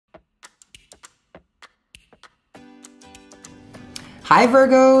Hi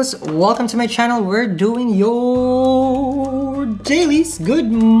Virgos, welcome to my channel. We're doing your dailies. Good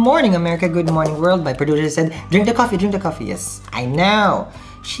morning America, good morning world. My producer said, drink the coffee, drink the coffee. Yes, I know.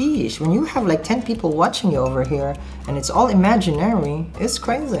 Sheesh, when you have like 10 people watching you over here and it's all imaginary, it's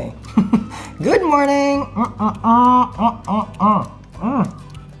crazy. Good morning.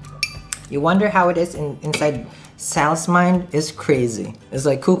 You wonder how it is inside Sal's mind is crazy. It's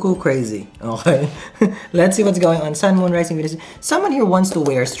like cuckoo crazy. Okay. Let's see what's going on. Sun, moon, rising, Venus. Someone here wants to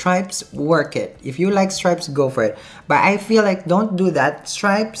wear stripes. Work it. If you like stripes, go for it. But I feel like don't do that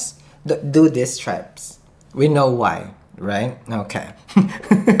stripes. Do this stripes. We know why, right? Okay.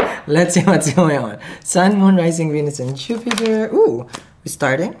 Let's see what's going on. Sun, moon, rising, Venus, and Jupiter. Ooh, we're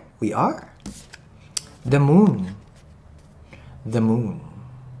starting. We are. The moon. The moon.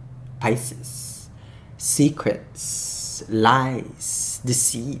 Pisces. Secrets, lies,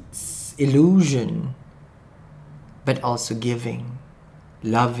 deceits, illusion, but also giving,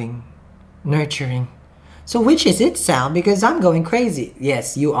 loving, nurturing. So which is it, Sal? Because I'm going crazy.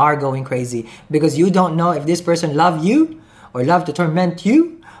 Yes, you are going crazy because you don't know if this person love you or love to torment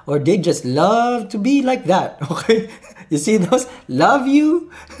you or they just love to be like that, okay? You see those? Love you,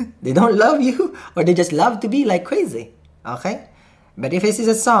 they don't love you, or they just love to be like crazy, okay? But if this is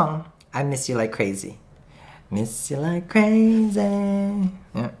a song, I miss you like crazy. Miss you like crazy.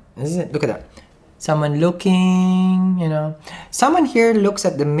 Yeah, this is it. Look at that. Someone looking, you know. Someone here looks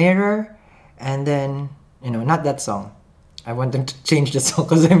at the mirror and then, you know, not that song. I want them to change the song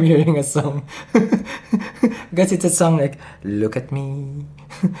because I'm hearing a song. Because it's a song like, look at me.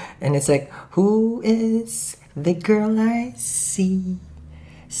 And it's like, who is the girl I see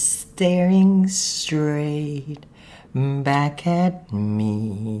staring straight back at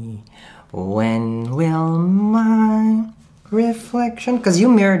me? When will my reflection, because you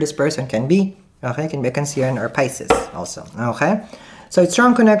mirror this person, can be, okay, can be a Cancerian or Pisces also, okay? So it's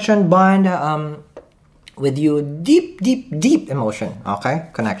strong connection, bond with you, deep emotion, okay,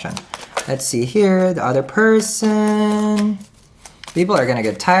 connection. Let's see here, the other person. People are gonna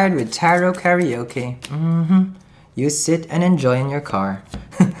get tired with tarot karaoke. You sit and enjoy in your car.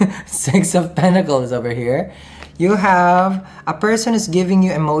 Six of Pentacles over here. You have a person is giving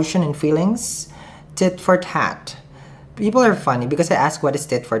you emotion and feelings. Tit for tat. People are funny because I ask what is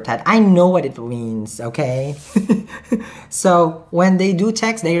tit for tat. I know what it means, okay? So when they do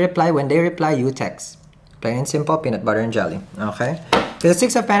text, they reply. When they reply, you text. Plain and simple, peanut butter and jelly, okay? The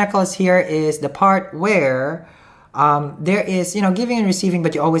Six of Pentacles here is the part where there is, you know, giving and receiving,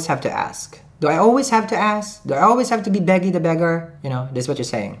 but you always have to ask. Do I always have to ask? Do I always have to be Beggy the beggar? You know, this is what you're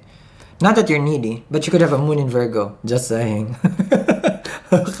saying. Not that you're needy, but you could have a moon in Virgo. Just saying.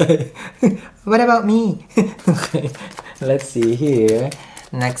 Okay. What about me? Okay. Let's see here.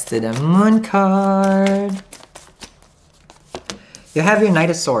 Next to the moon card. You have your Knight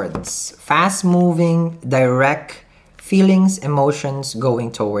of Swords. Fast-moving, direct feelings, emotions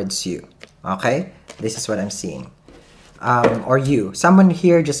going towards you. Okay? This is what I'm seeing. Or you. Someone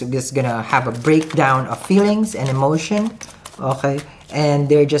here just gonna have a breakdown of feelings and emotion. Okay? And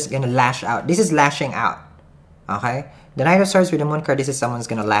they're just gonna lash out. This is lashing out. Okay? The Knight of Swords with the Moon card, this is someone's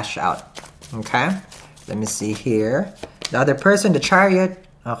gonna lash out. Okay? Let me see here. The other person, the Chariot.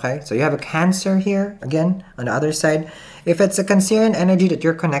 Okay? So you have a Cancer here, again, on the other side. If it's a Cancerian energy that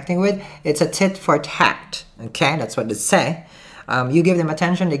you're connecting with, it's a tit for tat. Okay? That's what they say. You give them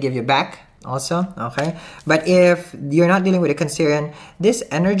attention, they give you back. Also, okay? But if you're not dealing with a Cancerian, this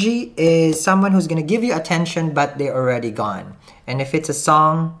energy is someone who's gonna give you attention, but they're already gone. And if it's a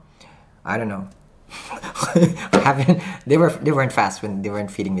song, I don't know. They weren't fast when they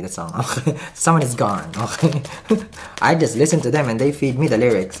weren't feeding me the song. Okay? Someone is gone. Okay? I just listen to them and they feed me the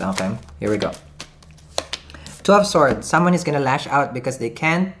lyrics. Okay, here we go. Two of Swords. Someone is gonna lash out because they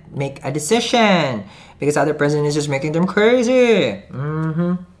can't make a decision because the other person is just making them crazy.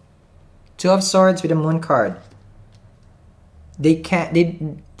 Two of Swords with the Moon card.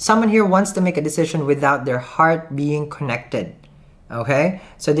 Someone here wants to make a decision without their heart being connected. Okay?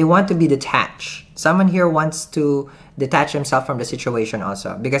 So they want to be detached. Someone here wants to detach themselves from the situation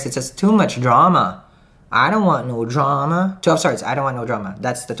also because it's just too much drama. I don't want no drama. Two of Swords. I don't want no drama.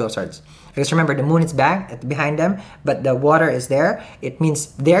 That's the Two of Swords. Because remember, the moon is back behind them, but the water is there. It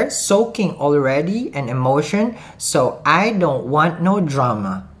means they're soaking already an emotion. So I don't want no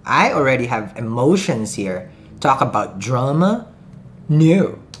drama. I already have emotions here. Talk about drama?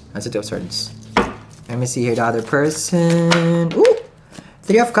 No. That's the Two of Swords. Let me see here the other person. Ooh!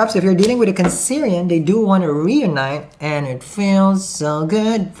 Three of Cups. If you're dealing with a Cancerian, they do want to reunite and it feels so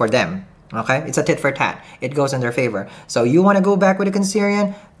good for them. Okay? It's a tit for tat. It goes in their favor. So you want to go back with a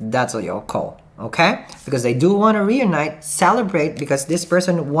Cancerian? That's a your call. okay? Because they do want to reunite, celebrate, because this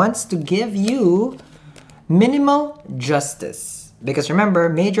person wants to give you minimal justice. Because remember,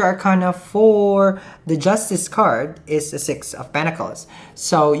 major arcana for the justice card is the Six of Pentacles.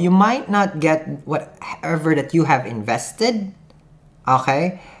 So you might not get whatever that you have invested,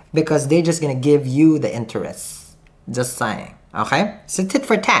 okay? Because they're just gonna give you the interest. Just saying, okay? So tit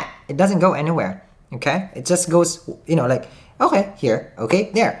for tat. It doesn't go anywhere, okay? It just goes, you know, like, okay, here,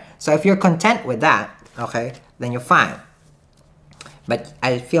 okay, there. So if you're content with that, okay, then you're fine. But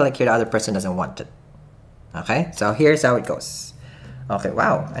I feel like here the other person doesn't want it. Okay, so here's how it goes. Okay,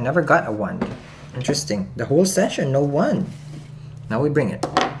 wow, I never got a 1. Interesting. The whole session, no 1. Now we bring it.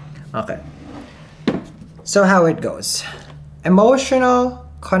 Okay. So how it goes. Emotional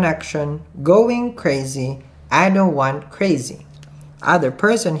connection, going crazy, I don't want crazy. Other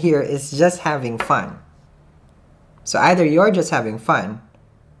person here is just having fun. So either you're just having fun,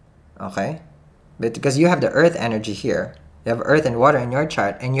 okay? But because you have the earth energy here. You have earth and water in your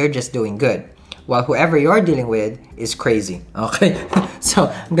chart and you're just doing good. While whoever you're dealing with is crazy, okay? So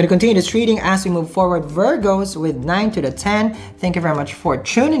I'm going to continue this reading as we move forward. Virgos with 9 to the 10. Thank you very much for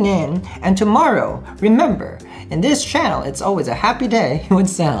tuning in. And tomorrow, remember, in this channel, it's always a happy day with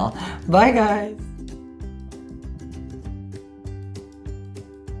Sal. Bye, guys.